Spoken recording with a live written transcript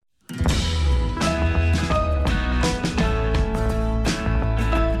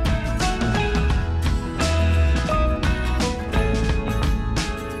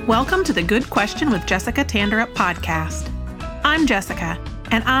Welcome to the Good Question with Jessica Tanderup podcast. I'm Jessica,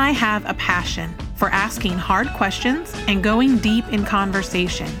 and I have a passion for asking hard questions and going deep in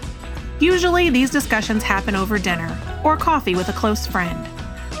conversation. Usually, these discussions happen over dinner or coffee with a close friend.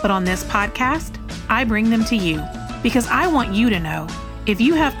 But on this podcast, I bring them to you because I want you to know if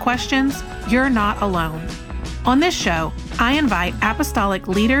you have questions, you're not alone. On this show, I invite apostolic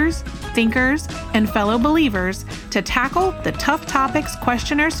leaders, thinkers, and fellow believers to tackle the tough topics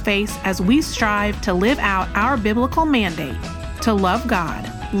questioners face as we strive to live out our biblical mandate to love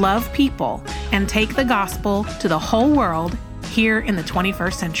God, love people, and take the gospel to the whole world here in the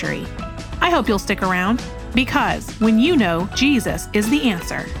 21st century. I hope you'll stick around because when you know Jesus is the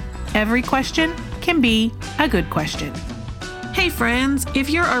answer, every question can be a good question. Hey friends, if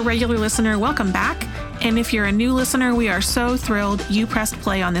you're a regular listener, welcome back. And if you're a new listener, we are so thrilled you pressed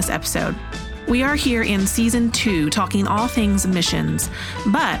play on this episode. We are here in season 2 talking all things missions,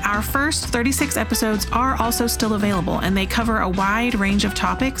 but our first 36 episodes are also still available and they cover a wide range of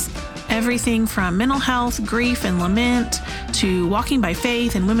topics, everything from mental health, grief and lament, to walking by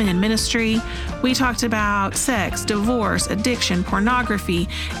faith and women in ministry. We talked about sex, divorce, addiction, pornography,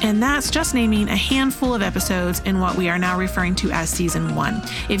 and that's just naming a handful of episodes in what we are now referring to as season 1.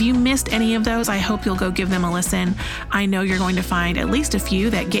 If you missed any of those, I hope you'll go give them a listen. I know you're going to find at least a few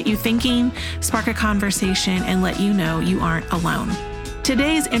that get you thinking, spark a conversation, and let you know you aren't alone.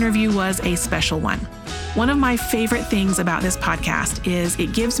 Today's interview was a special one. One of my favorite things about this podcast is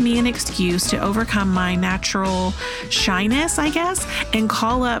it gives me an excuse to overcome my natural shyness, I guess, and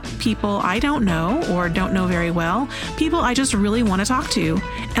call up people I don't know or don't know very well, people I just really want to talk to,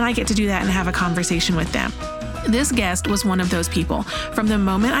 and I get to do that and have a conversation with them. This guest was one of those people. From the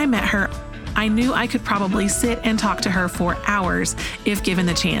moment I met her, I knew I could probably sit and talk to her for hours if given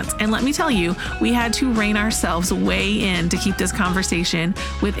the chance. And let me tell you, we had to rein ourselves way in to keep this conversation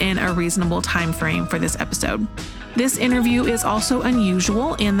within a reasonable time frame for this episode. This interview is also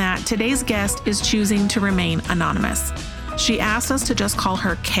unusual in that today's guest is choosing to remain anonymous. She asked us to just call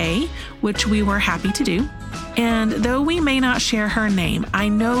her Kay, which we were happy to do. And though we may not share her name, I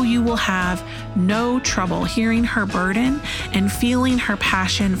know you will have no trouble hearing her burden and feeling her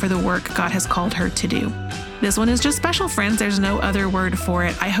passion for the work God has called her to do. This one is just special, friends. There's no other word for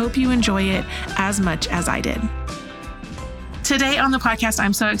it. I hope you enjoy it as much as I did. Today on the podcast,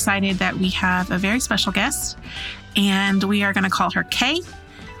 I'm so excited that we have a very special guest, and we are going to call her Kay.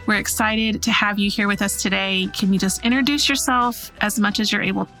 We're excited to have you here with us today. Can you just introduce yourself as much as you're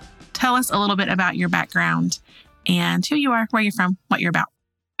able? Tell us a little bit about your background and who you are, where you're from, what you're about.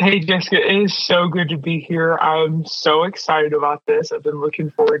 Hey, Jessica, it is so good to be here. I'm so excited about this. I've been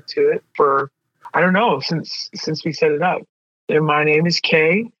looking forward to it for, I don't know, since we set it up. And my name is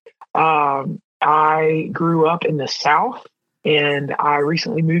Kay. I grew up in the South, and I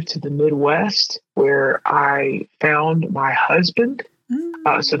recently moved to the Midwest where I found my husband.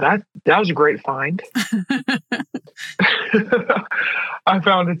 So that was a great find. I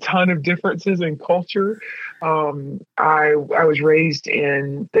found a ton of differences in culture. I was raised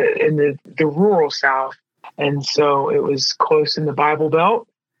in the rural South, and so it was close in the Bible Belt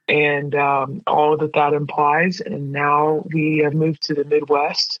and all that implies. And now we have moved to the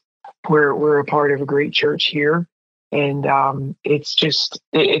Midwest, where we're a part of a great church here. And it's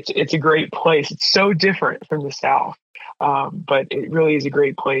a great place. It's so different from the South. But it really is a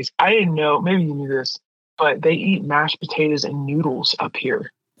great place. I didn't know, maybe you knew this, but they eat mashed potatoes and noodles up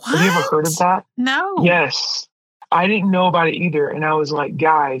here. What? Have you ever heard of that? No. Yes. I didn't know about it either. And I was like,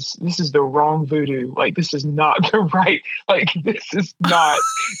 guys, this is the wrong voodoo. Like, this is not the right, this is not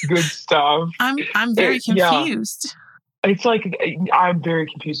good stuff. I'm very confused. Yeah. It's like, I'm very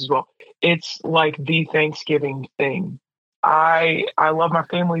confused as well. It's like the Thanksgiving thing. I love my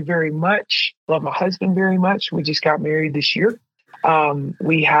family very much, love my husband very much. We just got married this year.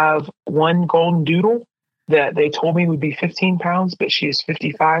 We have one golden doodle that they told me would be 15 pounds, but she is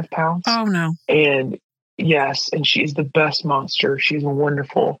 55 pounds. Oh, no. And yes, and she's the best monster. She's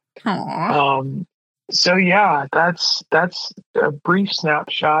wonderful. Aww. So yeah, that's a brief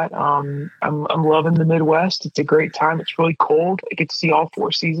snapshot. I'm loving the Midwest. It's a great time. It's really cold. I get to see all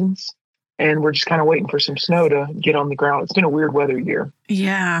 4 seasons. And we're just kind of waiting for some snow to get on the ground. It's been a weird weather year.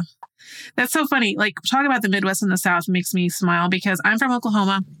 Yeah. That's so funny. Like, talking about the Midwest and the South makes me smile because I'm from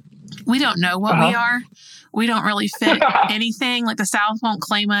Oklahoma. We don't know what we are. We don't really fit anything. Like, the South won't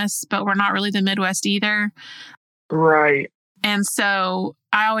claim us, but we're not really the Midwest either. Right. And so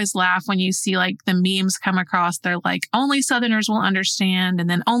I always laugh when you see like the memes come across. They're like, only Southerners will understand. And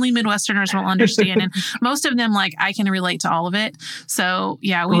then only Midwesterners will understand. And most of them, like, I can relate to all of it. So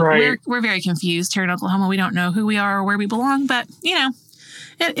yeah, we're very confused here in Oklahoma. We don't know who we are or where we belong, but you know,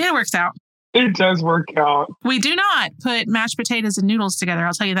 It works out. It does work out. We do not put mashed potatoes and noodles together.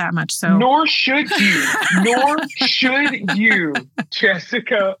 I'll tell you that much. So nor should you. Nor should you,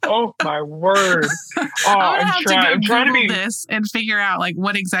 Jessica. Oh my word! Oh, I'm trying to Google this and figure out like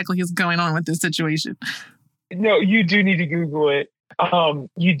what exactly is going on with this situation. No, you do need to Google it.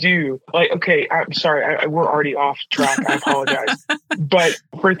 You do. Like, okay, I'm sorry. We're already off track. I apologize. But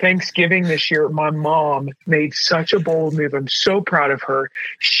for Thanksgiving this year, my mom made such a bold move. I'm so proud of her.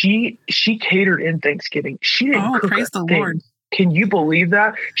 She catered in Thanksgiving. She didn't cook praise the thing. Lord. Can you believe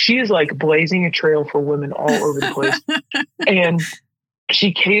that? She is like blazing a trail for women all over the place. And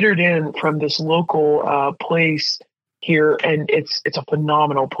she catered in from this local place here, and it's a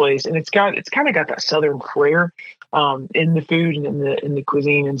phenomenal place, and it's kind of got that Southern flair in the food and in the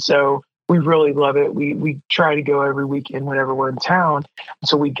cuisine, and so we really love it. We try to go every weekend whenever we're in town.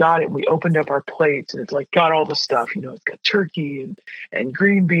 So we got it. And we opened up our plates, and it's like got all the stuff. It's got turkey and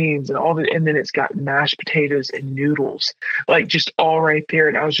green beans and all the, and then it's got mashed potatoes and noodles, like just all right there.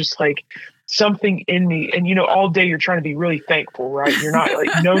 And I was just like, something in me, and all day you're trying to be really thankful, right? You're not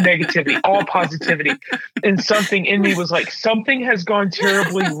like no negativity, all positivity. And something in me was like, something has gone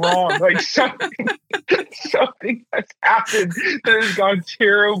terribly wrong. Like something has happened that has gone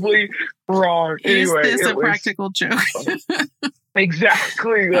terribly wrong. Anyway, is this a practical joke?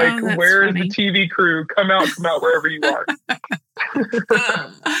 Exactly. Like, where's the TV crew? Come out wherever you are.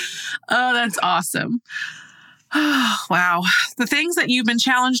 Oh, that's awesome. Oh, wow. The things that you've been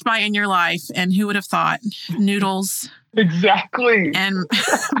challenged by in your life, and who would have thought? Noodles. Exactly. And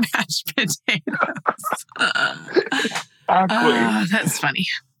mashed potatoes. Exactly. That's funny.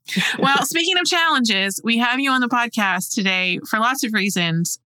 Well, speaking of challenges, we have you on the podcast today for lots of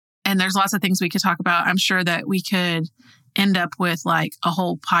reasons. And there's lots of things we could talk about. I'm sure that we could end up with like a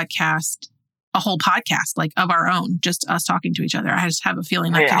whole podcast like of our own, just us talking to each other. I just have a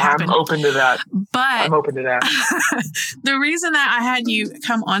feeling that could happen. I'm open to that. The reason that I had you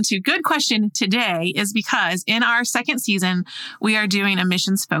come on to Good Question today is because in our second season, we are doing a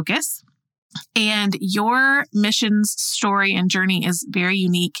missions focus, and your missions story and journey is very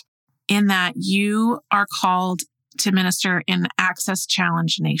unique in that you are called to minister in Access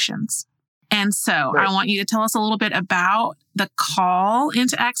Challenge nations. And so I want you to tell us a little bit about the call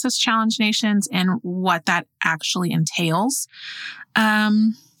into Access Challenge nations and what that actually entails.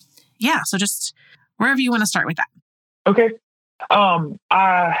 So just wherever you want to start with that. Okay.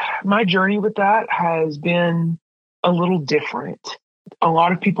 My journey with that has been a little different. A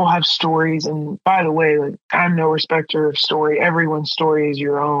lot of people have stories, and by the way, like, I'm no respecter of story. Everyone's story is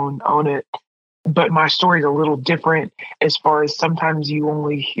your own. Own it. But my story is a little different as far as sometimes you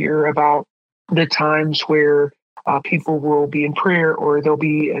only hear about the times where people will be in prayer or they'll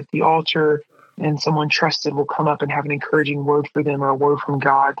be at the altar and someone trusted will come up and have an encouraging word for them or a word from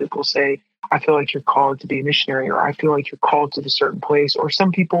God that will say, I feel like you're called to be a missionary, or I feel like you're called to a certain place. Or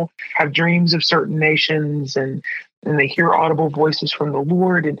some people have dreams of certain nations and they hear audible voices from the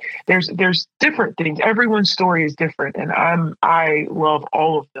Lord. And there's different things. Everyone's story is different. And I love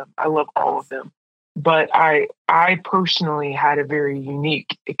all of them. I love all of them. But I personally had a very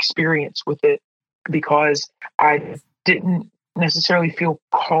unique experience with it because I didn't necessarily feel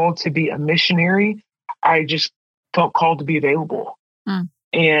called to be a missionary. I just felt called to be available.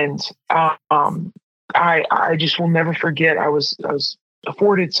 And I just will never forget. I was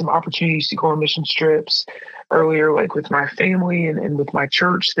afforded some opportunities to go on mission trips earlier, like with my family and with my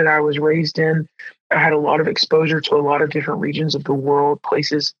church that I was raised in. I had a lot of exposure to a lot of different regions of the world,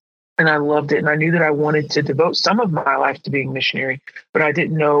 places. And I loved it. And I knew that I wanted to devote some of my life to being missionary, but I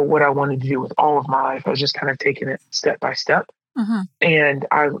didn't know what I wanted to do with all of my life. I was just kind of taking it step by step. And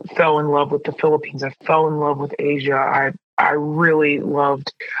I fell in love with the Philippines. I fell in love with Asia. I really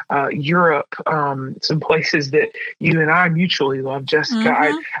loved Europe, some places that you and I mutually love,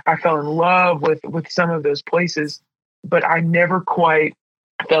 Jessica. I fell in love with some of those places, but I never quite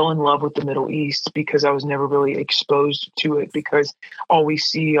fell in love with the Middle East because I was never really exposed to it, because all we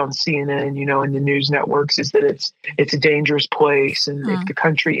see on CNN, in the news networks is that it's a dangerous place. And if the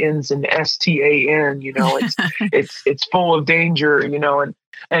country ends in STAN, it's full of danger,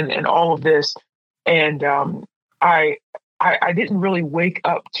 and all of this. And I didn't really wake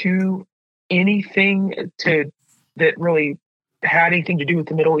up to anything that really had anything to do with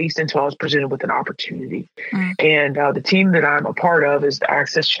the Middle East until I was presented with an opportunity. And the team that I'm a part of is the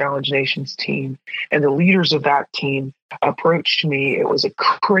Access Challenge Nations team. And the leaders of that team approached me. It was a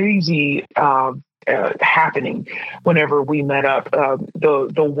crazy happening whenever we met up.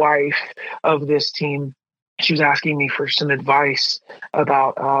 The wife of this team she was asking me for some advice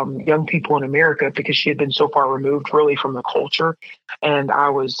about young people in America because she had been so far removed really from the culture. And I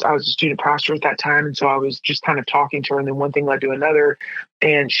was a student pastor at that time. And so I was just kind of talking to her, and then one thing led to another.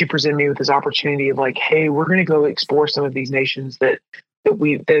 And she presented me with this opportunity of like, hey, we're going to go explore some of these nations that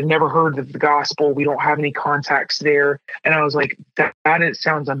they've never heard of the gospel. We don't have any contacts there. And I was like, that it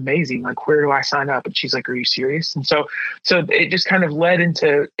sounds amazing. Like, where do I sign up? And she's like, are you serious? And so it just kind of led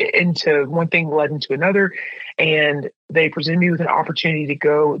into one thing led into another. And they presented me with an opportunity to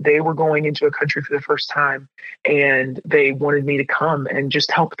go. They were going into a country for the first time, and they wanted me to come and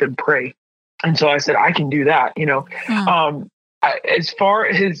just help them pray. And so I said, I can do that, As far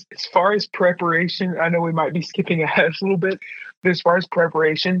as preparation, I know we might be skipping ahead a little bit, but as far as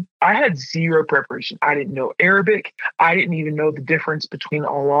preparation, I had zero preparation. I didn't know Arabic. I didn't even know the difference between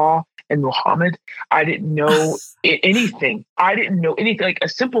Allah and Muhammad. I didn't know anything. I didn't know anything. Like, a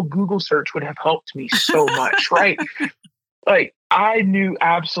simple Google search would have helped me so much, right? Like, I knew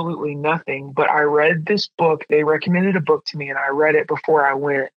absolutely nothing, but I read this book. They recommended a book to me, and I read it before I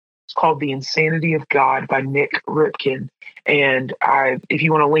went. It's called The Insanity of God by Nick Ripken. And if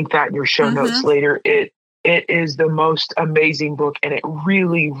you want to link that in your show notes later, it is the most amazing book. And it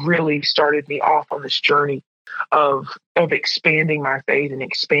really, really started me off on this journey of expanding my faith and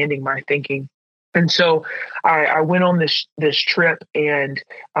expanding my thinking. And so I went on this trip, and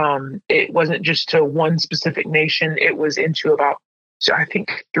it wasn't just to one specific nation. It was into about, so I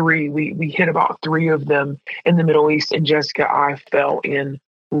think 3. We hit about 3 of them in the Middle East. And Jessica, I fell in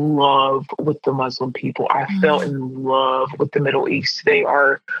love with the Muslim people. I fell in love with the Middle East. They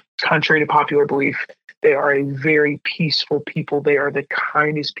are, contrary to popular belief, they are a very peaceful people. They are the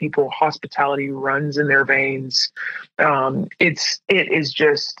kindest people. Hospitality runs in their veins. It is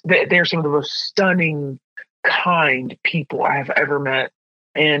just, they're some of the most stunning, kind people I have ever met.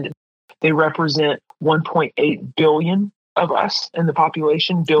 And they represent 1.8 billion of us in the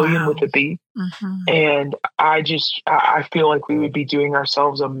population, billion with a B. And I feel like we would be doing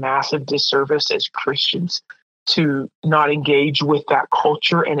ourselves a massive disservice as Christians to not engage with that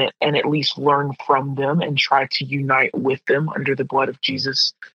culture and at least learn from them and try to unite with them under the blood of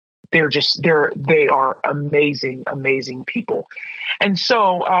Jesus. They are amazing, amazing people. And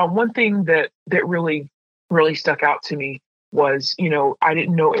so one thing that really, really stuck out to me was, I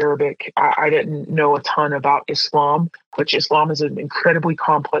didn't know Arabic. I didn't know a ton about Islam, which Islam is an incredibly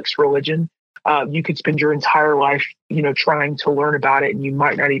complex religion. You could spend your entire life, trying to learn about it, and you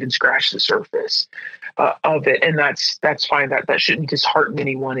might not even scratch the surface of it. And that's fine. That shouldn't dishearten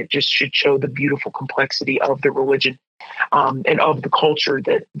anyone. It just should show the beautiful complexity of the religion and of the culture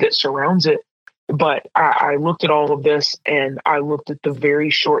that surrounds it. But I looked at all of this, and I looked at the very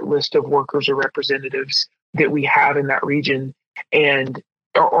short list of workers or representatives that we have in that region, and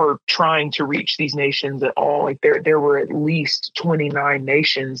or trying to reach these nations at all. Like, there were at least 29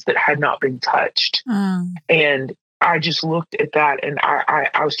 nations that had not been touched. And I just looked at that, and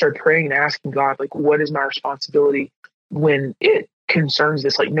I started praying and asking God, like, what is my responsibility when it concerns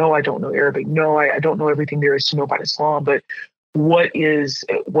this? Like, no, I don't know Arabic. No, I don't know everything there is to know about Islam, but what is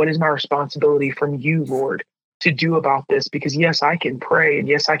my responsibility from you, Lord, to do about this? Because yes, I can pray, and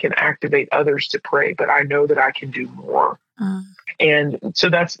yes, I can activate others to pray, but I know that I can do more. And so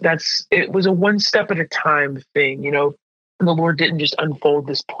it was a one step at a time thing, and the Lord didn't just unfold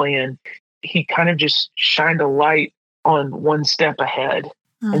this plan. He kind of just shined a light on one step ahead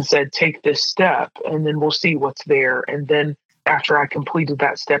and said, take this step, and then we'll see what's there. And then after I completed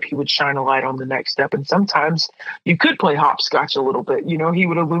that step, he would shine a light on the next step. And sometimes you could play hopscotch a little bit, he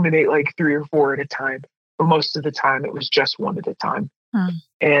would illuminate like 3 or 4 at a time. But most of the time, it was just one at a time.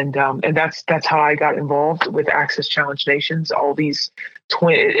 And that's how I got involved with Access Challenge Nations. All these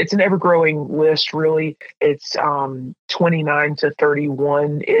it's an ever-growing list, really. It's 29 to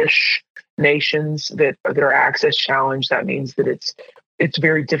 31-ish nations that are Access Challenge. That means that it's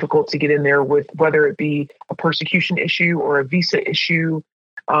very difficult to get in there with, whether it be a persecution issue or a visa issue,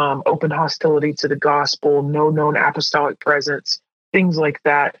 open hostility to the gospel, no known apostolic presence, things like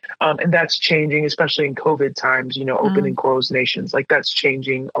that. And that's changing, especially in COVID times, open and closed nations, like that's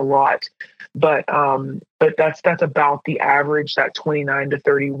changing a lot. But that's about the average, that 29 to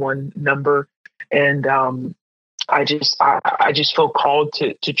 31 number. And I just feel called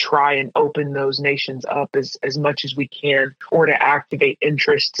to try and open those nations up as much as we can, or to activate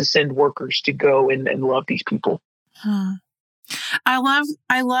interest to send workers to go and love these people. I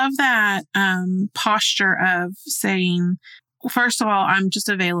love that posture of saying, first of all, I'm just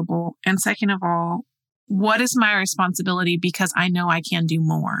available. And second of all, what is my responsibility? Because I know I can do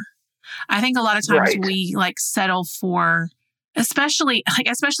more. I think a lot of times we settle for, especially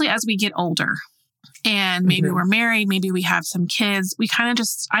as we get older, and maybe we're married, maybe we have some kids. We kind of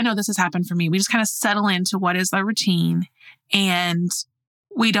I know this has happened for me. We just kind of settle into what is the routine, and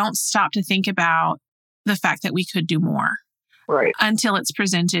we don't stop to think about the fact that we could do more. Right. Until it's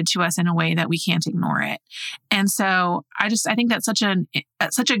presented to us in a way that we can't ignore it. And so I think that's such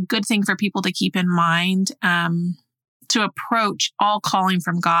a good thing for people to keep in mind, to approach all calling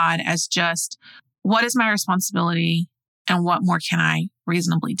from God as just, what is my responsibility and what more can I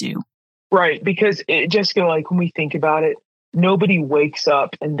reasonably do? Right. Because Jessica, like when we think about it, nobody wakes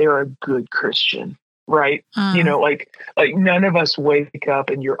up and they're a good Christian. Right. Like none of us wake up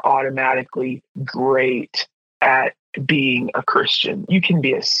and you're automatically great at being a Christian. You can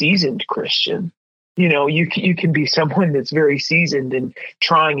be a seasoned Christian. You can be someone that's very seasoned and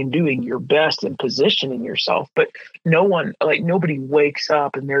trying and doing your best and positioning yourself. But nobody wakes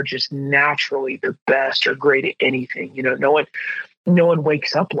up and they're just naturally the best or great at anything. No one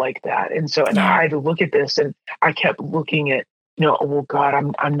wakes up like that. And so, I had to look at this, and I kept looking at, well, God,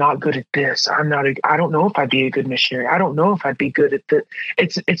 I'm not good at this. I don't know if I'd be a good missionary. I don't know if I'd be good at that.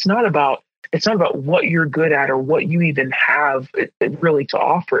 It's not about what you're good at or what you even have really to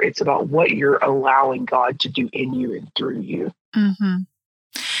offer. It's about what you're allowing God to do in you and through you. Mm-hmm.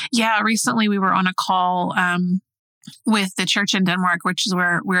 Yeah. Recently we were on a call with the church in Denmark, which is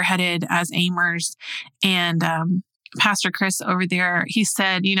where we're headed as Amers. And Pastor Chris over there, he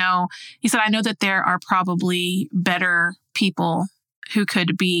said, I know that there are probably better people who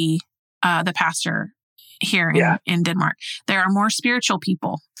could be the pastor here in Denmark. There are more spiritual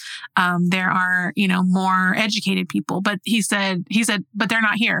people. There are, more educated people, but he said, but they're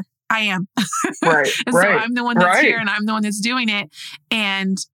not here. I am. Right. And so I'm the one that's here, and I'm the one that's doing it.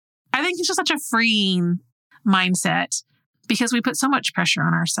 And I think it's just such a freeing mindset, because we put so much pressure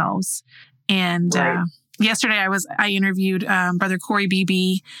on ourselves. And yesterday I interviewed Brother Corey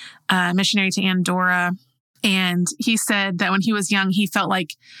Beebe, missionary to Andorra. And he said that when he was young, he felt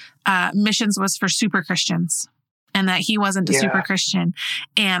like missions was for super Christians, and that he wasn't a super Christian.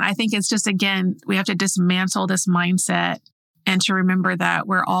 And I think it's just, again, we have to dismantle this mindset and to remember that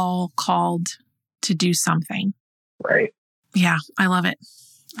we're all called to do something. Right. Yeah, I love it.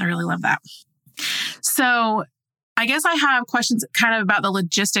 I really love that. So I guess I have questions kind of about the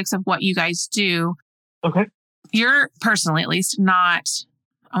logistics of what you guys do. Okay. You're personally, at least, not,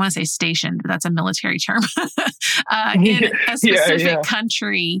 I want to say stationed, but that's a military term, in a specific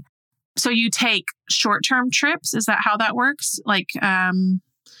country. So you take short-term trips. Is that how that works? Like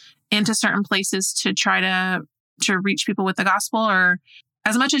into certain places to try to reach people with the gospel, or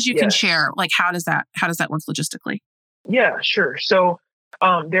as much as you can share, like how does that work logistically? Yeah, sure. So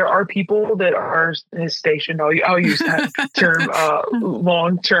there are people that are stationed. I'll use that term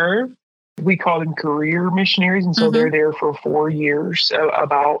long-term. We call them career missionaries. And so they're there for 4 years,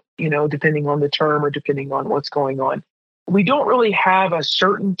 about, depending on the term or depending on what's going on. We don't really have a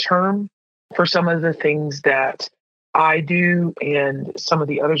certain term for some of the things that I do and some of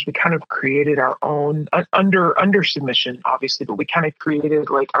the others. We kind of created our own under submission, obviously, but we kind of created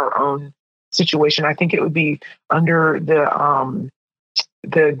like our own situation. I think it would be under the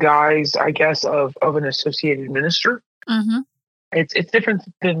guise, I guess, of an associated minister. Mm-hmm. It's different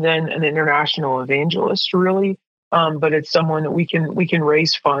than an international evangelist, really, but it's someone that we can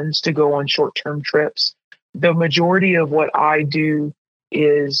raise funds to go on short-term trips. The majority of what I do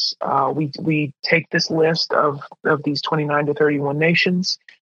is we take this list of these 29 to 31 nations,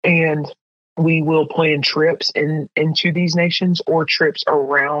 and we will plan trips into these nations or trips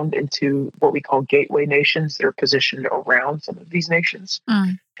around into what we call gateway nations that are positioned around some of these nations.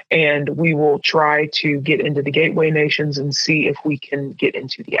 And we will try to get into the gateway nations and see if we can get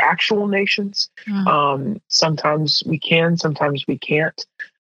into the actual nations. Sometimes we can, sometimes we can't.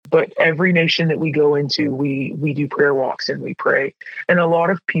 But every nation that we go into, we do prayer walks and we pray. And a lot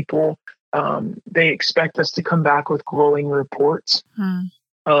of people, they expect us to come back with glowing reports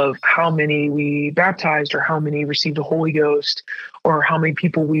of how many we baptized or how many received the Holy Ghost or how many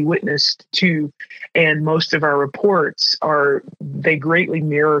people we witnessed to. And most of our reports they greatly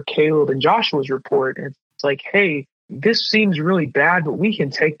mirror Caleb and Joshua's report. And it's like, hey, this seems really bad, but we can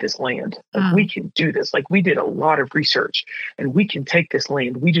take this land. Like, we can do this. Like, we did a lot of research and we can take this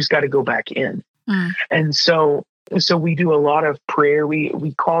land. We just got to go back in. And so we do a lot of prayer.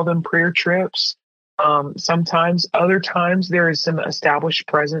 We call them prayer trips. Sometimes, other times there is some established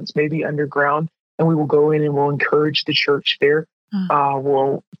presence, maybe underground, and we will go in and we'll encourage the church there.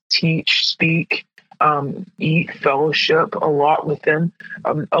 We'll teach, speak, eat, fellowship a lot with them.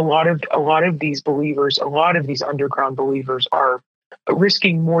 A lot of these believers, a lot of these underground believers are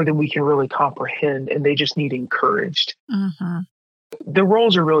risking more than we can really comprehend, and they just need encouraged. the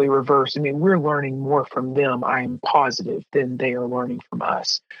roles are really reversed. I mean, we're learning more from them, I am positive, than they are learning from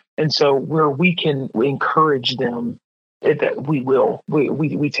us. And so where we can encourage them, that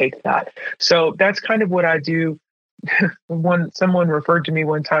we take that. So that's kind of what I do. Someone referred to me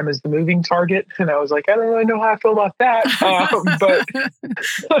one time as the moving target, and I was like, I don't really know how I feel about that.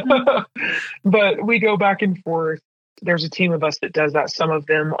 But we go back and forth. There's a team of us that does that. Some of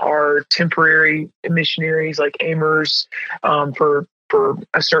them are temporary missionaries, like AIMers, for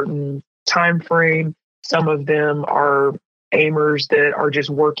a certain time frame. Some of them are AIMers that are just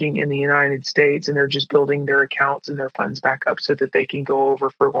working in the United States, and they're just building their accounts and their funds back up so that they can go over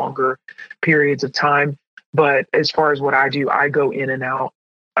for longer periods of time. But as far as what I do, I go in and out.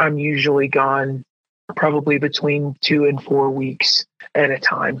 I'm usually gone probably between 2 and 4 weeks at a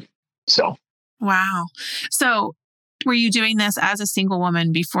time. So. Wow. So were you doing this as a single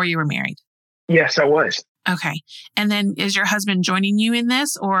woman before you were married? Yes, I was. Okay. And then is your husband joining you in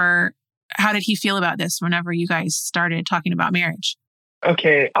this, or how did he feel about this whenever you guys started talking about marriage?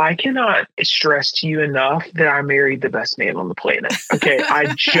 Okay, I cannot stress to you enough that I married the best man on the planet. Okay,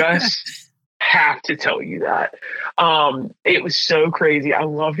 I just have to tell you that. It was so crazy. I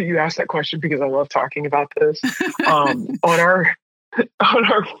love that you asked that question because I love talking about this. On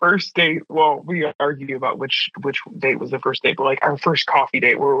our first date, well, we argue about which date was the first date, but like our first coffee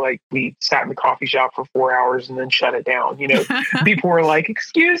date, where like we sat in the coffee shop for 4 hours and then shut it down. You know, people were like,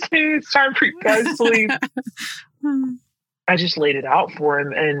 "Excuse me, it's time for you guys to leave." I just laid it out for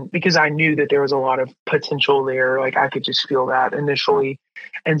him, and because I knew that there was a lot of potential there, like I could just feel that initially.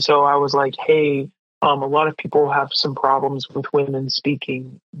 And so I was like, hey, a lot of people have some problems with women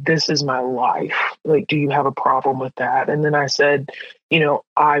speaking. This is my life. Like, do you have a problem with that? And then I said,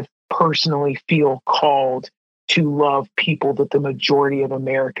 I personally feel called to love people that the majority of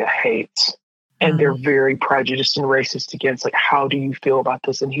America hates. And they're very prejudiced and racist against. Like, how do you feel about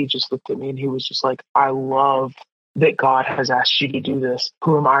this? And he just looked at me and he was just like, I love that God has asked you to do this.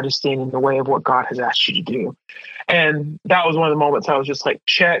 Who am I to stand in the way of what God has asked you to do? And that was one of the moments I was just like,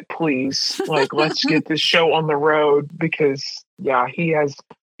 check, please. Like, let's get this show on the road, because yeah,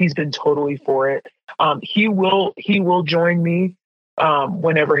 he's been totally for it. He will join me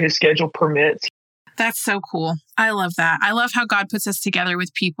whenever his schedule permits. That's so cool. I love that. I love how God puts us together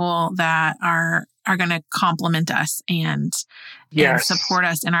with people that are going to complement us and support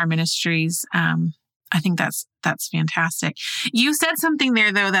us in our ministries. I think that's fantastic. You said something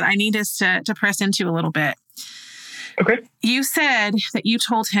there, though, that I need us to press into a little bit. Okay. You said that you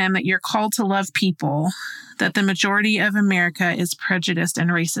told him that you're called to love people that the majority of America is prejudiced and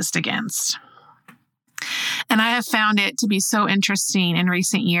racist against. And I have found it to be so interesting in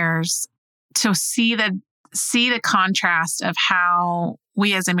recent years to see the contrast of how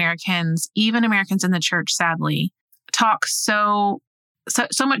we as Americans, even Americans in the church, sadly, talk so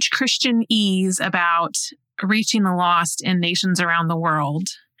much Christian ease about reaching the lost in nations around the world.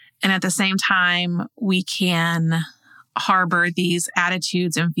 And at the same time, we can harbor these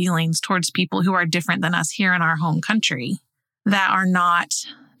attitudes and feelings towards people who are different than us here in our home country that are not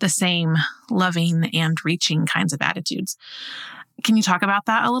the same loving and reaching kinds of attitudes. Can you talk about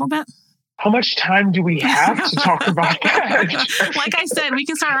that a little bit? How much time do we have to talk about that? Like I said, we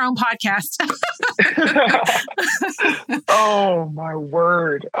can start our own podcast. Oh, my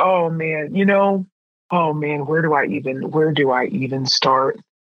word. Oh, man. Where do I even start?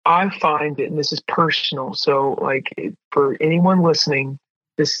 I find it, and this is personal. So like for anyone listening,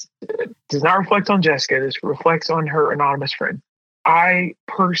 this does not reflect on Jessica. This reflects on her anonymous friend. I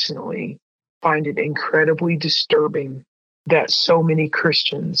personally find it incredibly disturbing that so many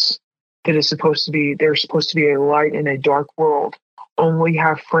Christians they're supposed to be a light in a dark world, only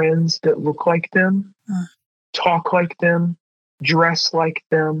have friends that look like them, talk like them, dress like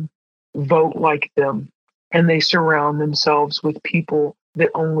them, vote like them, and they surround themselves with people that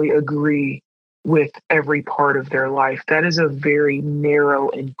only agree with every part of their life. That is a very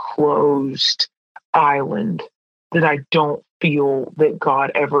narrow and closed island that I don't feel that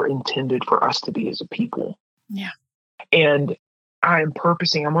God ever intended for us to be as a people. Yeah. And I'm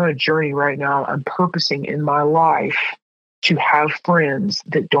on a journey right now. I'm purposing in my life to have friends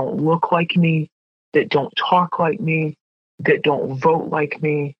that don't look like me, that don't talk like me, that don't vote like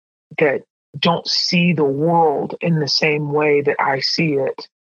me, that don't see the world in the same way that I see it,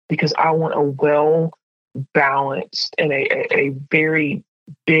 because I want a well-balanced and a very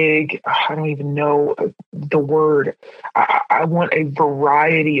big, I don't even know the word. I want a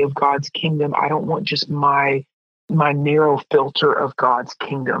variety of God's kingdom. I don't want just my narrow filter of God's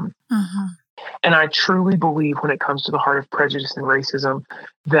kingdom. Mm-hmm. And I truly believe when it comes to the heart of prejudice and racism,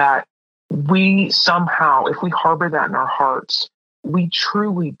 that we somehow, if we harbor that in our hearts, we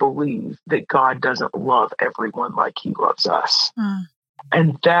truly believe that God doesn't love everyone like he loves us.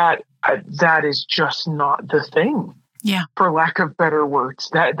 And that is just not the thing. Yeah. For lack of better words,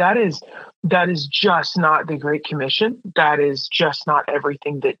 that is just not the Great Commission. That is just not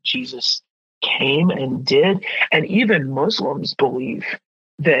everything that Jesus came and did. And even Muslims believe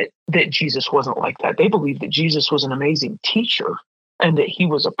that Jesus wasn't like that. They believe that Jesus was an amazing teacher and that he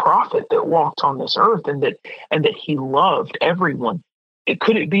was a prophet that walked on this earth and that he loved everyone.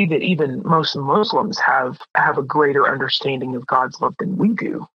 Could it be that even most Muslims have a greater understanding of God's love than we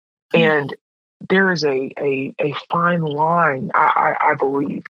do? And there is a fine line, I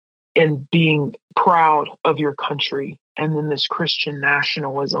believe, in being proud of your country and then this Christian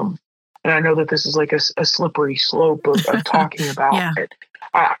nationalism. And I know that this is like a slippery slope of talking about it.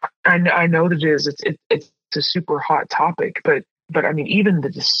 I know that it is. It's a super hot topic, but I mean, even the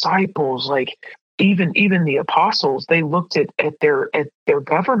disciples, like even the apostles, they looked at their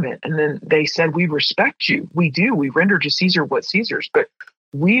government and then they said, "We respect you. We do. We render to Caesar what Caesar's, but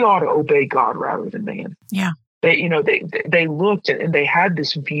we ought to obey God rather than man." Yeah. They looked and they had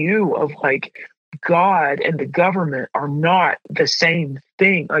this view of like God and the government are not the same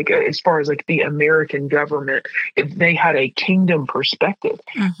thing. Like as far as like the American government, they had a kingdom perspective,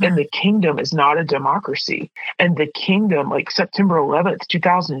 and the kingdom is not a democracy. And the kingdom, like September 11th,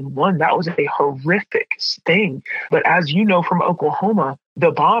 2001, that was a horrific thing. But as you know from Oklahoma,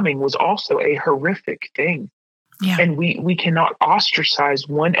 the bombing was also a horrific thing. Yeah. And we cannot ostracize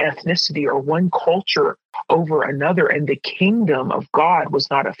one ethnicity or one culture over another. And the kingdom of God was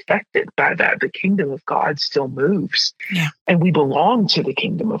not affected by that. The kingdom of God still moves. Yeah. And we belong to the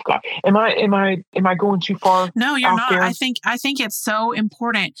kingdom of God. Am I going too far? No, you're not. There? I think it's so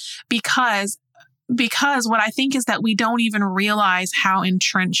important because what I think is that we don't even realize how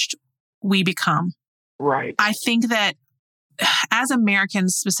entrenched we become. Right. I think that as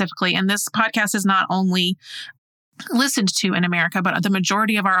Americans specifically, and this podcast is not only listened to in America, but the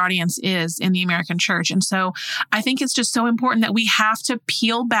majority of our audience is in the American church. And so I think it's just so important that we have to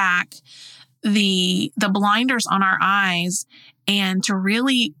peel back the blinders on our eyes and to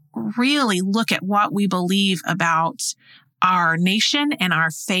really, really look at what we believe about our nation and our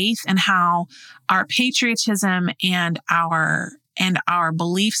faith and how our patriotism and our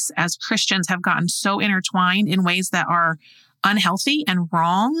beliefs as Christians have gotten so intertwined in ways that are unhealthy and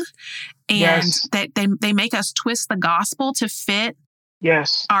wrong. And that they make us twist the gospel to fit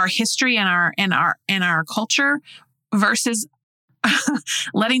our history and our culture versus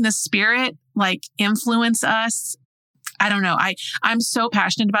letting the Spirit like influence us. I don't know. I'm so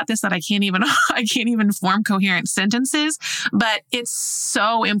passionate about this that I can't even form coherent sentences, but it's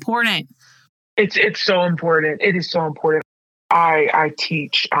so important. It's so important. It is so important. I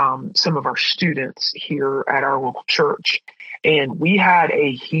teach some of our students here at our local church, and we had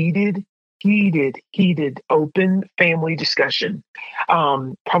a heated, open family discussion,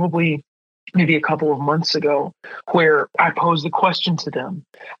 probably maybe a couple of months ago, where I posed the question to them.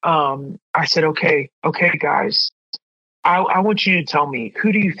 I said, okay, guys, I want you to tell me,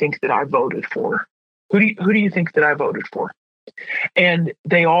 who do you think that I voted for? Who do you think that I voted for? And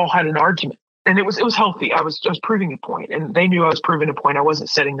they all had an argument. And it was healthy. I was proving a point, and they knew I was proving a point. I wasn't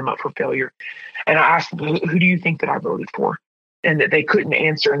setting them up for failure. And I asked them, who do you think that I voted for? And that they couldn't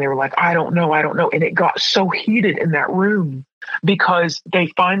answer. And they were like, I don't know. And it got so heated in that room because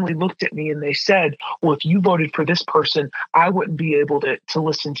they finally looked at me and they said, well, if you voted for this person, I wouldn't be able to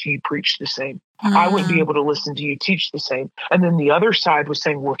listen to you preach the same. I wouldn't be able to listen to you teach the same. And then the other side was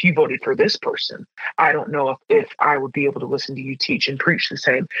saying, well, if you voted for this person, I don't know if I would be able to listen to you teach and preach the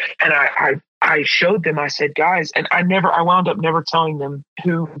same. And I showed them, I said, guys, and I wound up never telling them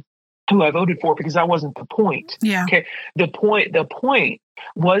who I voted for because that wasn't the point. Yeah. Okay. The point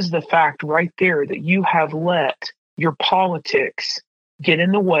was the fact right there that you have let your politics get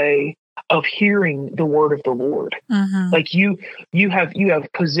in the way of hearing the word of the Lord. Like you have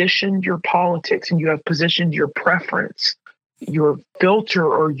positioned your politics and you have positioned your preference, your filter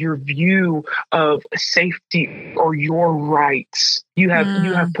or your view of safety or your rights. You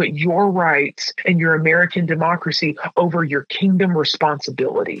have put your rights and your American democracy over your kingdom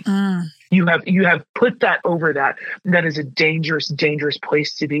responsibility. You have put that over that. That is a dangerous, dangerous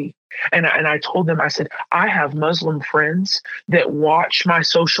place to be. And I told them, I said, I have Muslim friends that watch my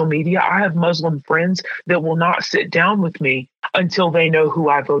social media. I have Muslim friends that will not sit down with me until they know who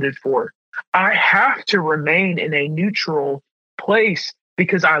I voted for. I have to remain in a neutral place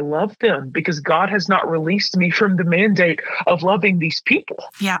because I love them, because God has not released me from the mandate of loving these people.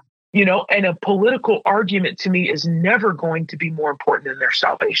 Yeah. And a political argument to me is never going to be more important than their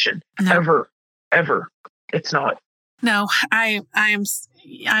salvation. No. Ever. It's not. No, I'm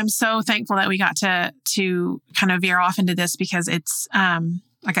so thankful that we got to kind of veer off into this, because it's,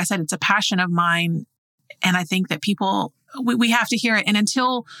 like I said, it's a passion of mine. And I think that people, we have to hear it. And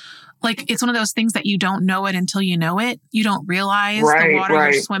until, like, it's one of those things that you don't know it until you know it. You don't realize the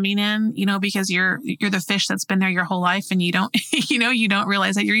water you're swimming in, because you're the fish that's been there your whole life, and you don't, you don't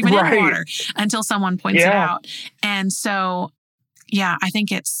realize that you're even in water until someone points it out. And so, yeah, I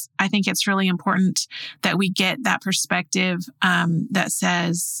think it's really important that we get that perspective, that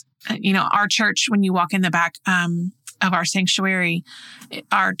says, our church, when you walk in the back, of our sanctuary,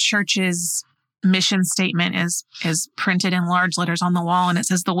 our church's mission statement is printed in large letters on the wall, and it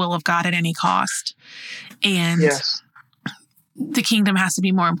says the will of God at any cost. And the kingdom has to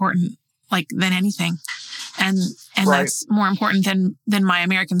be more important, than anything. And that's more important than my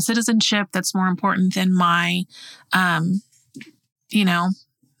American citizenship. That's more important than my, than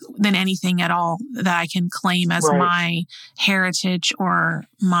anything at all that I can claim as my heritage or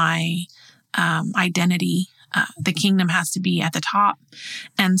my, identity. The kingdom has to be at the top.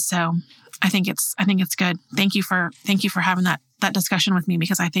 And so I think it's good. Thank you for having that discussion with me,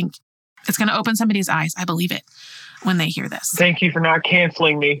 because I think it's going to open somebody's eyes. I believe it when they hear this. Thank you for not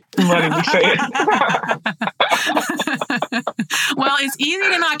canceling me and letting me say it. Well, it's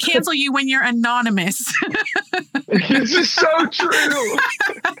easy to not cancel you when you're anonymous. This is so true.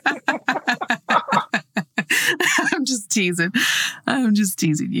 I'm just teasing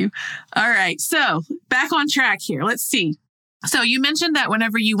you. All right. So back on track here. Let's see. So you mentioned that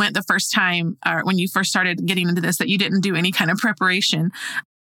whenever you went the first time, or when you first started getting into this, that you didn't do any kind of preparation.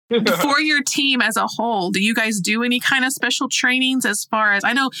 For your team as a whole, do you guys do any kind of special trainings? As far as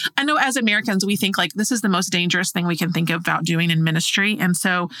I know as Americans, we think this is the most dangerous thing we can think about doing in ministry. And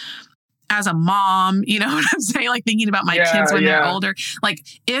so as a mom, you know what I'm saying? Thinking about my kids when they're older,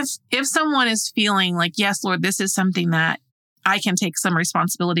 if someone is feeling yes, Lord, this is something that I can take some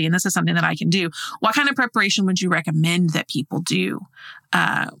responsibility, and this is something that I can do, what kind of preparation would you recommend that people do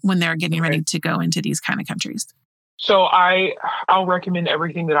when they're getting ready to go into these kind of countries? So I'll recommend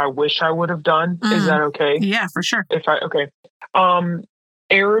everything that I wish I would have done. Is that okay? Yeah, for sure.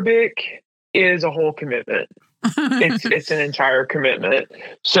 Arabic is a whole commitment. It's an entire commitment.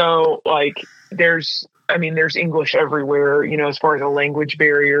 So there's English everywhere, as far as a language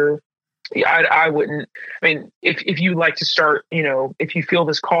barrier. I wouldn't, if you like to start, if you feel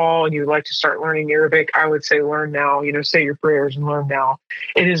this call and you'd like to start learning Arabic, I would say learn now, say your prayers and learn now.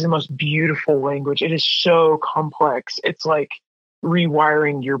 It is the most beautiful language. It is so complex. It's like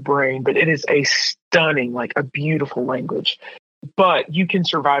rewiring your brain, but it is a stunning, a beautiful language. But you can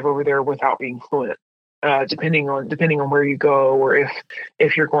survive over there without being fluent. Depending on where you go, or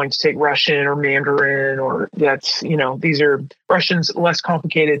if you're going to take Russian or Mandarin, or these are Russian's less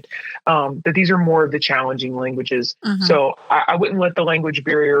complicated, but these are more of the challenging languages. Mm-hmm. So I wouldn't let the language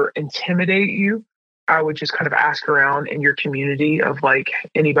barrier intimidate you. I would just kind of ask around in your community of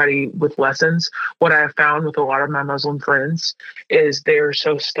anybody with lessons. What I have found with a lot of my Muslim friends is they are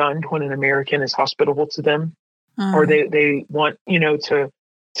so stunned when an American is hospitable to them, or they want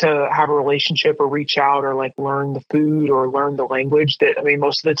to have a relationship or reach out or learn the food or learn the language, that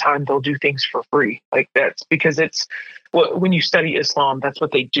most of the time they'll do things for free. That's because it's when you study Islam, that's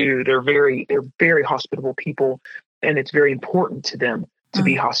what they do. They're very hospitable people, and it's very important to them to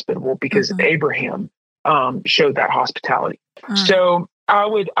be hospitable, because Abraham showed that hospitality. So I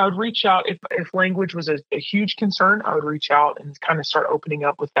would reach out if language was a huge concern. I would reach out and kind of start opening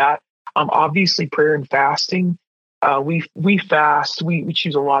up with that. Obviously prayer and fasting. We fast. We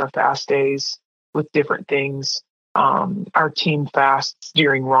choose a lot of fast days with different things. Our team fasts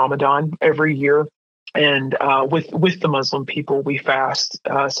during Ramadan every year, and with the Muslim people, we fast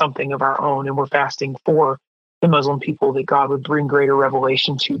something of our own, and we're fasting for the Muslim people, that God would bring greater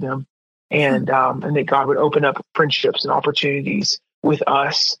revelation to them, and that God would open up friendships and opportunities with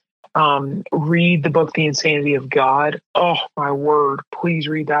us. Read the book, The Insanity of God. Oh my word! Please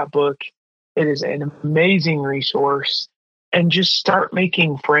read that book. It is an amazing resource, and just start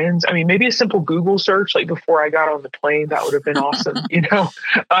making friends. Maybe a simple Google search, before I got on the plane, that would have been awesome.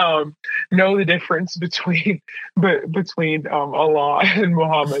 Know the difference between Allah and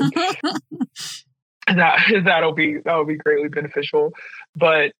Muhammad. That'll be greatly beneficial.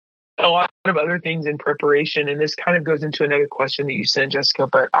 But a lot of other things in preparation, and this kind of goes into another question that you sent, Jessica,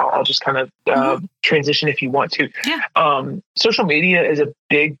 but I'll just kind of transition if you want to. Yeah. Social media is a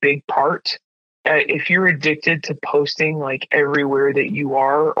big part. If you're addicted to posting everywhere that you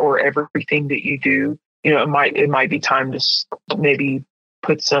are or everything that you do, it might be time to maybe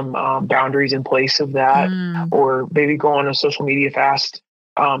put some boundaries in place of that, or maybe go on a social media fast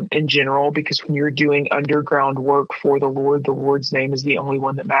in general, because when you're doing underground work for the Lord's name is the only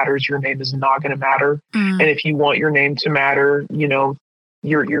one that matters. Your name is not going to matter. And if you want your name to matter, you're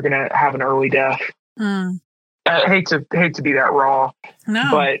going to have an early death. I hate to be that raw,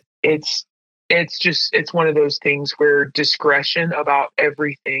 but it's one of those things where discretion about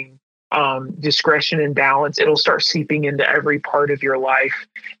everything, discretion and balance, it'll start seeping into every part of your life,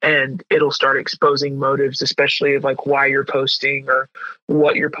 and it'll start exposing motives, especially of like why you're posting or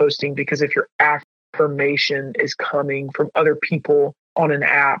what you're posting. Because if your affirmation is coming from other people on an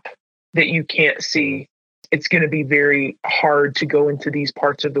app that you can't see, it's going to be very hard to go into these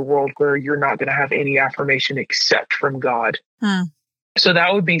parts of the world where you're not going to have any affirmation except from God. So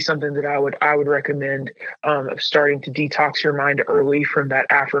that would be something that I would recommend, of starting to detox your mind early from that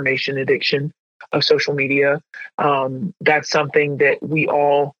affirmation addiction of social media. That's something that we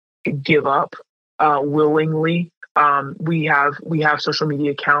all give up willingly. We have social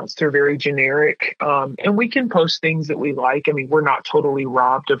media accounts. They're very generic, and we can post things that we like. I mean, we're not totally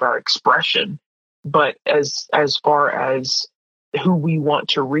robbed of our expression, but as far as who we want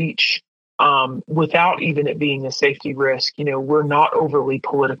to reach, without even it being a safety risk, we're not overly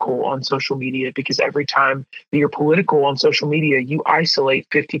political on social media, because every time that you're political on social media, you isolate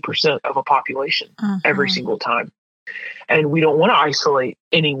 50% of a population every single time. And we don't want to isolate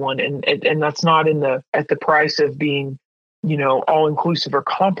anyone. And that's not at the price of being, all inclusive or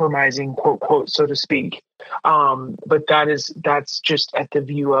compromising, quote, quote, so to speak. But that's just at the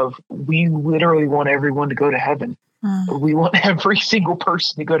view of, we literally want everyone to go to heaven. We want every single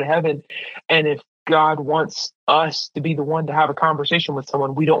person to go to heaven. And if God wants us to be the one to have a conversation with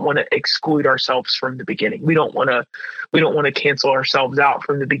someone, we don't want to exclude ourselves from the beginning. We don't want to cancel ourselves out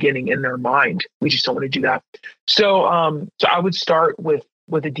from the beginning in their mind. We just don't want to do that. So I would start with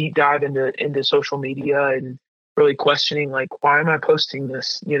a deep dive into social media and really questioning, like, why am I posting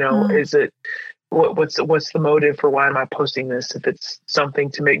this? Is it, what's the motive for why am I posting this? If it's something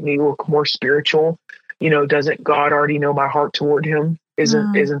to make me look more spiritual, doesn't God already know my heart toward him?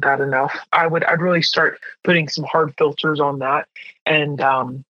 Isn't that enough? I'd really start putting some hard filters on that, and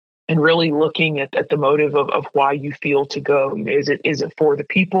really looking at the motive of why you feel to go. Is it for the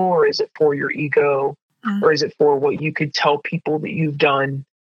people, or is it for your ego, or is it for what you could tell people that you've done?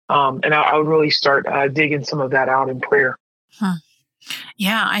 And I would really start digging some of that out in prayer.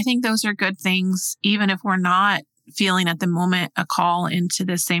 Yeah, I think those are good things, even if we're not feeling at the moment a call into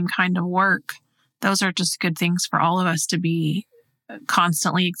the same kind of work. Those are just good things for all of us to be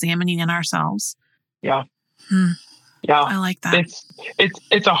constantly examining in ourselves. Yeah. Yeah. I like that.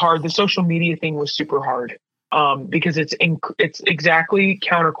 The social media thing was super hard, because it's exactly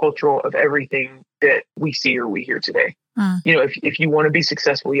countercultural of everything that we see or we hear today. If you want to be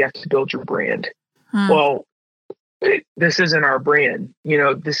successful, you have to build your brand. Well, this isn't our brand.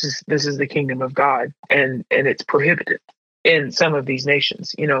 This is the kingdom of God, and it's prohibited in some of these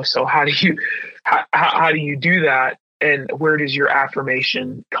nations. So how do you do that? And where does your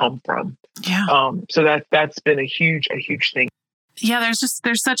affirmation come from? Yeah. So that's been a huge thing. Yeah,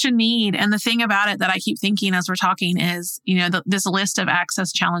 there's such a need. And the thing about it that I keep thinking as we're talking is, this list of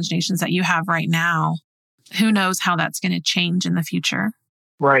access challenged nations that you have right now, who knows how that's going to change in the future.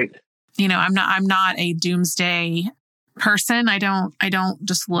 Right. I'm not a doomsday person. I don't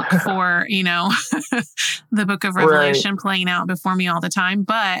just look for, the book of Revelation playing out before me all the time.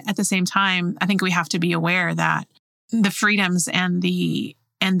 But at the same time, I think we have to be aware that the freedoms and the,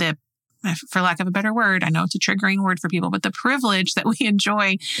 for lack of a better word, I know it's a triggering word for people, but the privilege that we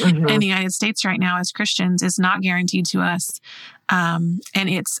enjoy in the United States right now as Christians is not guaranteed to us. And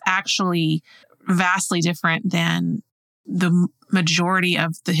it's actually vastly different than the majority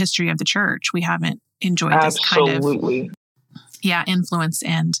of the history of the church. We haven't enjoyed this kind of influence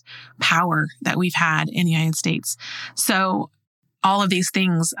and power that we've had in the United States. So all of these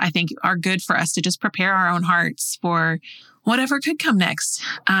things, I think, are good for us to just prepare our own hearts for whatever could come next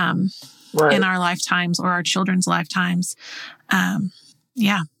in our lifetimes or our children's lifetimes.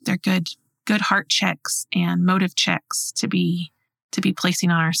 They're good heart checks and motive checks to be placing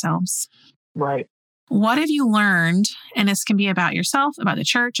on ourselves. Right. What have you learned, and this can be about yourself, about the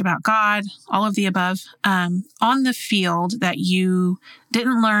church, about God, all of the above, on the field that you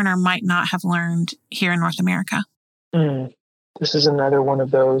didn't learn or might not have learned here in North America? This is another one of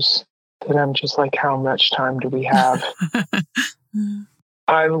those that I'm just like, how much time do we have?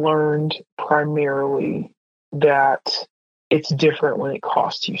 I learned primarily that it's different when it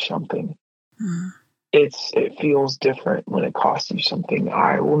costs you something. It feels different when it costs you something.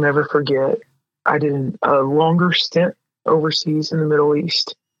 I will never forget, I did a longer stint overseas in the Middle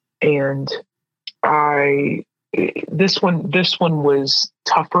East, and I this one was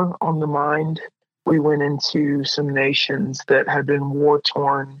tougher on the mind. We went into some nations that had been war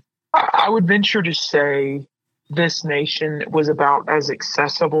torn. I would venture to say this nation was about as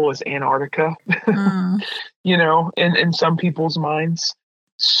accessible as Antarctica, in some people's minds,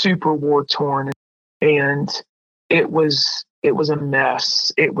 super war torn. And it was a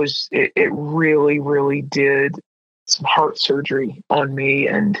mess. It really, really did some heart surgery on me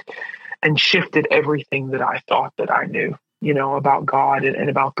and shifted everything that I thought that I knew, about God and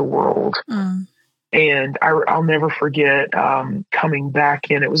about the world. And I'll never forget coming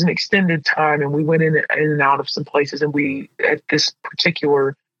back in. It was an extended time, and we went in and out of some places. And at this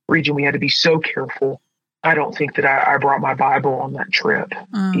particular region, we had to be so careful. I don't think that I brought my Bible on that trip,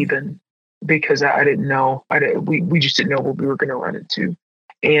 even because I didn't know. We just didn't know what we were going to run into.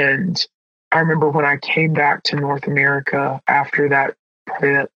 And I remember when I came back to North America after that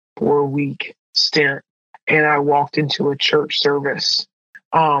 4-week stint, and I walked into a church service,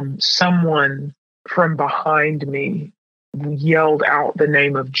 someone from behind me yelled out the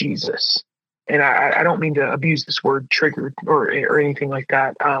name of Jesus. And I don't mean to abuse this word triggered or anything like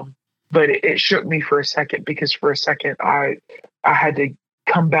that. But it shook me for a second, because for a second I had to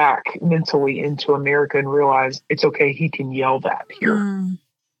come back mentally into America and realize it's okay. He can yell that here.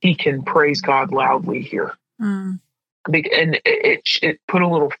 He can praise God loudly here. And it put a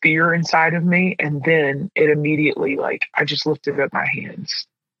little fear inside of me. And then it immediately, I just lifted up my hands.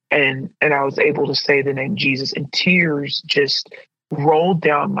 And I was able to say the name Jesus, and tears just rolled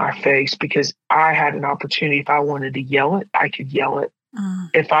down my face, because I had an opportunity. If I wanted to yell it, I could yell it.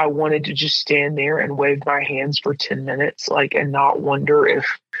 If I wanted to just stand there and wave my hands for 10 minutes, and not wonder if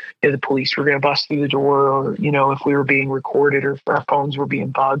the police were going to bust through the door, or, if we were being recorded, or if our phones were being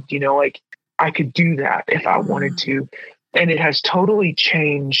bugged, I could do that if I wanted to. And it has totally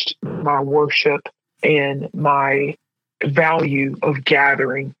changed my worship and my value of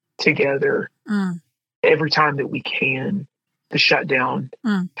gathering together every time that we can. The shutdown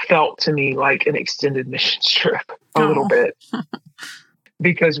felt to me like an extended mission trip a little bit,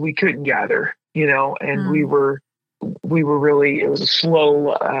 because we couldn't gather, and we were really, it was a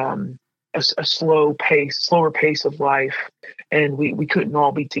slower pace of life, and we couldn't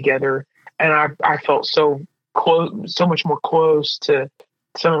all be together. And I felt so much more close to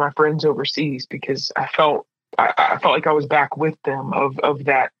some of my friends overseas, because I felt like I was back with them of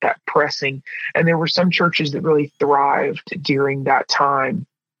that pressing. And there were some churches that really thrived during that time,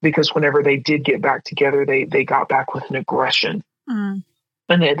 because whenever they did get back together, they got back with an aggression. And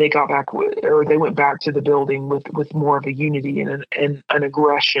they got back they went back to the building with more of a unity and an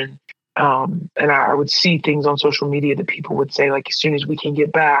aggression. And I would see things on social media that people would say, as soon as we can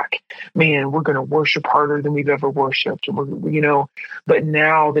get back, man, we're going to worship harder than we've ever worshiped. And but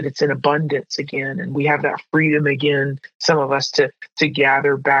now that it's in abundance again, and we have that freedom again, some of us to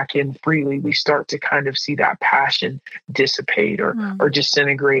gather back in freely, we start to kind of see that passion dissipate or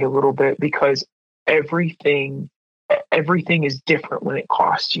disintegrate a little bit, because everything is different when it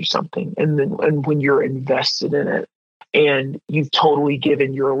costs you something. And when you're invested in it, and you've totally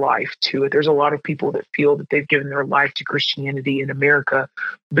given your life to it. There's a lot of people that feel that they've given their life to Christianity in America,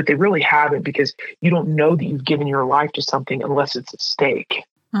 but they really haven't, because you don't know that you've given your life to something unless it's at stake.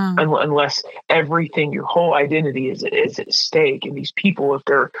 Unless everything, your whole identity is at stake. And these people,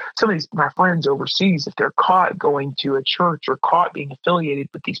 some of my friends overseas, if they're caught going to a church or caught being affiliated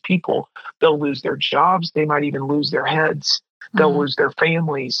with these people, they'll lose their jobs. They might even lose their heads. They'll lose their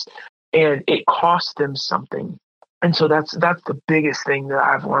families, and it costs them something. And so that's the biggest thing that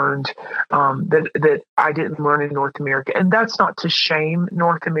I've learned, that I didn't learn in North America. And that's not to shame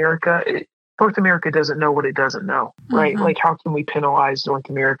North America. North America doesn't know what it doesn't know, right? How can we penalize North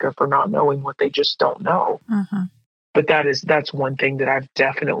America for not knowing what they just don't know? But that's one thing that I've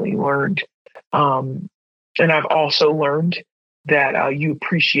definitely learned. And I've also learned that you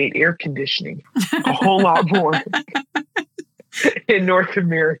appreciate air conditioning a whole lot more in North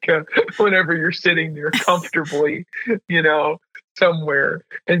America whenever you're sitting there comfortably, somewhere,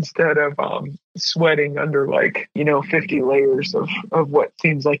 instead of sweating under 50 layers of what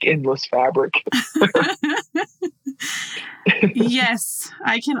seems like endless fabric. Yes,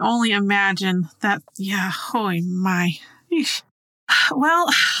 I can only imagine that. Yeah, holy my. Eesh. Well,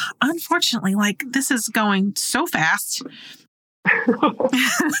 unfortunately, this is going so fast.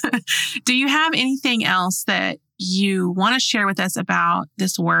 Do you have anything else that you want to share with us about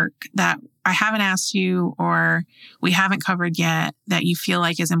this work that I haven't asked you or we haven't covered yet that you feel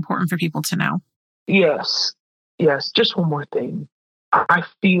like is important for people to know? Yes. Just one more thing. I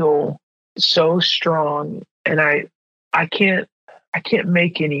feel so strong, and I can't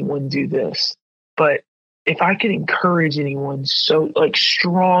make anyone do this, but if I could encourage anyone, so like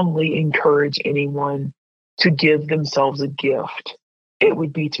strongly encourage anyone to give themselves a gift, it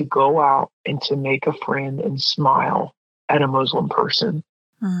would be to go out and to make a friend and smile at a Muslim person.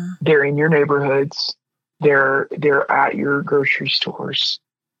 They're in your neighborhoods. They're at your grocery stores.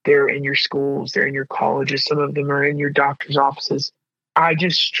 They're in your schools. They're in your colleges. Some of them are in your doctor's offices. I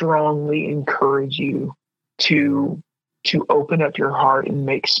just strongly encourage you to open up your heart and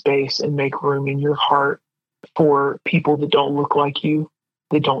make space and make room in your heart for people that don't look like you,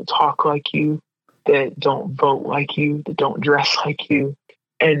 that don't talk like you, that don't vote like you, that don't dress like you,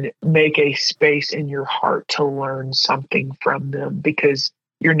 and make a space in your heart to learn something from them, because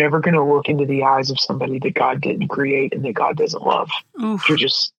you're never going to look into the eyes of somebody that God didn't create and that God doesn't love. Oof.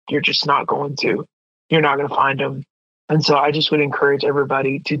 You're just not going to. You're not going to find them. And so I just would encourage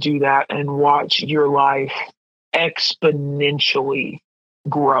everybody to do that and watch your life exponentially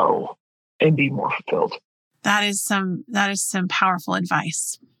grow and be more fulfilled. That is some powerful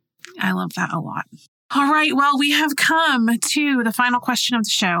advice. I love that a lot. All right. Well, we have come to the final question of the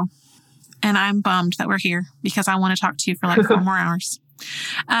show, and I'm bummed that we're here because I want to talk to you for like 4 more hours.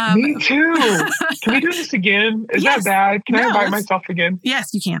 Me too. Can we do this again? Is that bad? Can I invite myself again?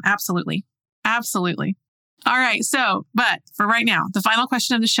 Yes, you can. Absolutely. Absolutely. All right. So, but for right now, the final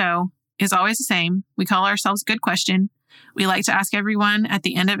question of the show is always the same. We call ourselves Good Question. We like to ask everyone at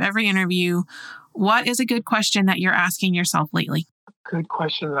the end of every interview, what is a good question that you're asking yourself lately? Good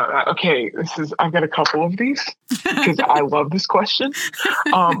question. Okay, I've got a couple of these because I love this question.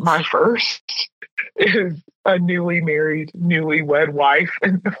 My first is a newly married, newlywed wife,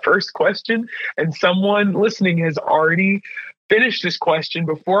 and the first question, and someone listening has already finished this question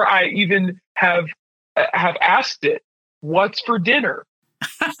before I even have asked it. What's for dinner?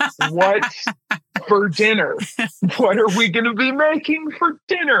 What's for dinner? What are we going to be making for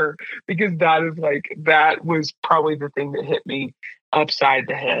dinner? Because that was probably the thing that hit me upside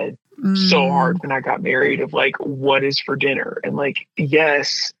the head so hard when I got married, of like, what is for dinner? And like,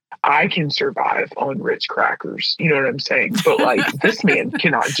 yes, I can survive on Ritz crackers. You know what I'm saying? But like, this man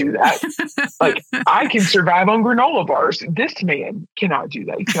cannot do that. Like, I can survive on granola bars. This man cannot do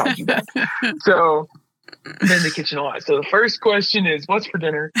that. He cannot do that. So I'm in the kitchen a lot. So the first question is, what's for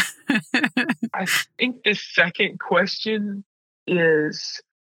dinner? I think the second question is,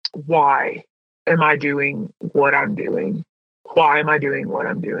 why am I doing what I'm doing? Why am I doing what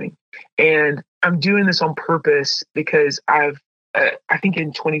I'm doing? And I'm doing this on purpose because I think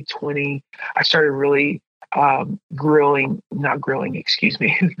in 2020, I started really drilling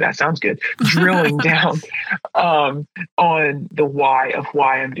down on the why of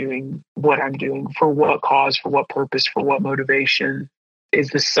why I'm doing what I'm doing, for what cause, for what purpose, for what motivation.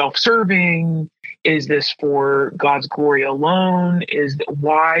 Is this self-serving? Is this for God's glory alone?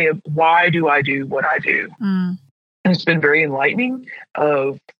 Why do I do what I do? And it's been very enlightening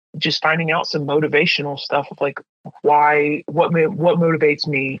of just finding out some motivational stuff of like, what motivates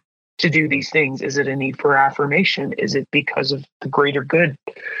me to do these things? Is it a need for affirmation? Is it because of the greater good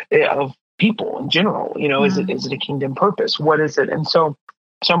of people in general? You know, is it a kingdom purpose? What is it? And so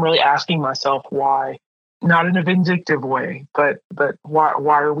I'm really asking myself why, not in a vindictive way, but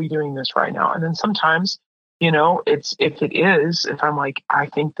why are we doing this right now? And then sometimes, you know, if I'm like, I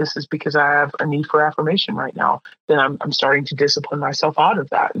think this is because I have a need for affirmation right now, then I'm starting to discipline myself out of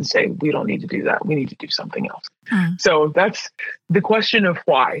that and say, we don't need to do that. We need to do something else. So that's the question of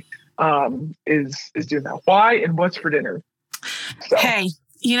why, is doing that. Why and what's for dinner? So. Hey,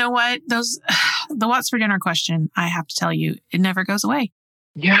 you know what? The what's for dinner question, I have to tell you, it never goes away.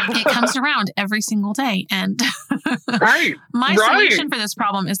 Yeah. It comes around every single day. And my solution for this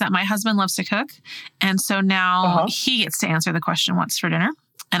problem is that my husband loves to cook. And so now he gets to answer the question, what's for dinner?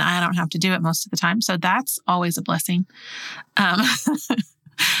 And I don't have to do it most of the time. So that's always a blessing. But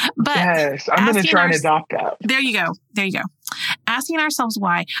yes, I'm going to try and adopt that. There you go. Asking ourselves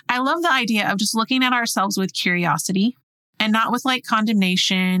why. I love the idea of just looking at ourselves with curiosity and not with like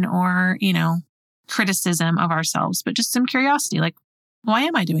condemnation or, you know, criticism of ourselves, but just some curiosity. Like, why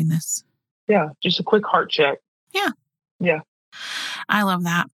am I doing this? Yeah, just a quick heart check. Yeah. I love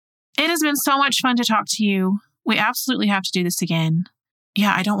that. It has been so much fun to talk to you. We absolutely have to do this again.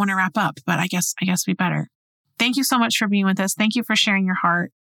 Yeah, I don't want to wrap up, but I guess we better. Thank you so much for being with us. Thank you for sharing your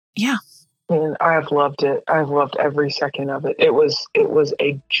heart. Yeah. And I've loved it. I've loved every second of it. It was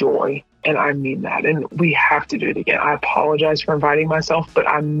a joy. And I mean that. And we have to do it again. I apologize for inviting myself, but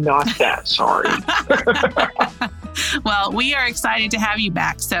I'm not that sorry. Well, we are excited to have you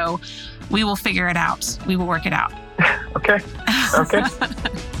back. So we will figure it out. We will work it out. Okay. Okay.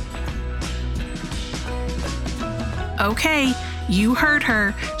 Okay. You heard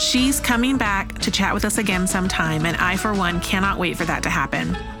her. She's coming back to chat with us again sometime, and I, for one, cannot wait for that to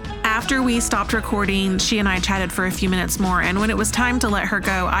happen. After we stopped recording, she and I chatted for a few minutes more, and when it was time to let her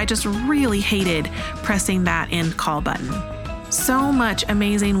go, I just really hated pressing that end call button. So much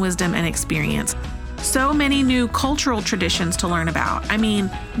amazing wisdom and experience. So many new cultural traditions to learn about. I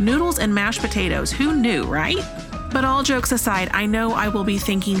mean, noodles and mashed potatoes, who knew, right? But all jokes aside, I know I will be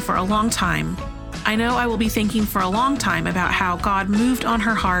thinking for a long time about how God moved on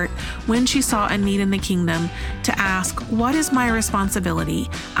her heart when she saw a need in the kingdom to ask, what is my responsibility?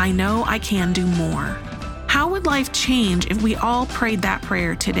 I know I can do more. How would life change if we all prayed that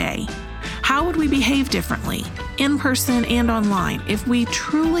prayer today? How would we behave differently, in person and online, if we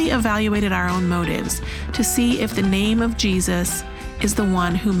truly evaluated our own motives to see if the name of Jesus is the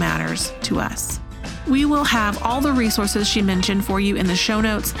one who matters to us? We will have all the resources she mentioned for you in the show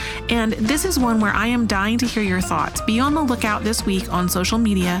notes, and this is one where I am dying to hear your thoughts. Be on the lookout this week on social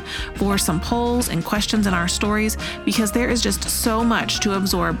media for some polls and questions in our stories, because there is just so much to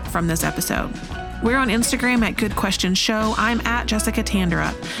absorb from this episode. We're on Instagram at Good Question Show. I'm at Jessica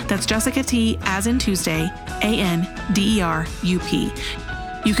Tanderup. That's Jessica T as in Tuesday, ANDERUP.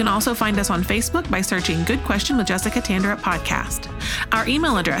 You can also find us on Facebook by searching Good Question with Jessica Tanderup Podcast. Our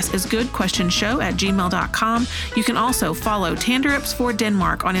email address is goodquestionshow@gmail.com. You can also follow Tanderups for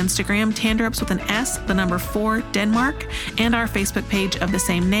Denmark on Instagram, Tanderups with an S, the number 4 Denmark, and our Facebook page of the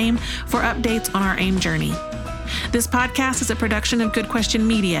same name for updates on our AIM journey. This podcast is a production of Good Question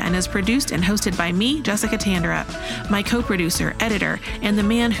Media and is produced and hosted by me, Jessica Tanderup. My co-producer, editor, and the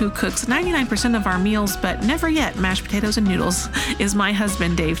man who cooks 99% of our meals, but never yet mashed potatoes and noodles, is my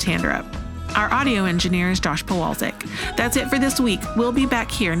husband, Dave Tanderup. Our audio engineer is Josh Powalczyk. That's it for this week. We'll be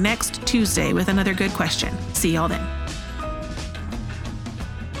back here next Tuesday with another Good Question. See y'all then.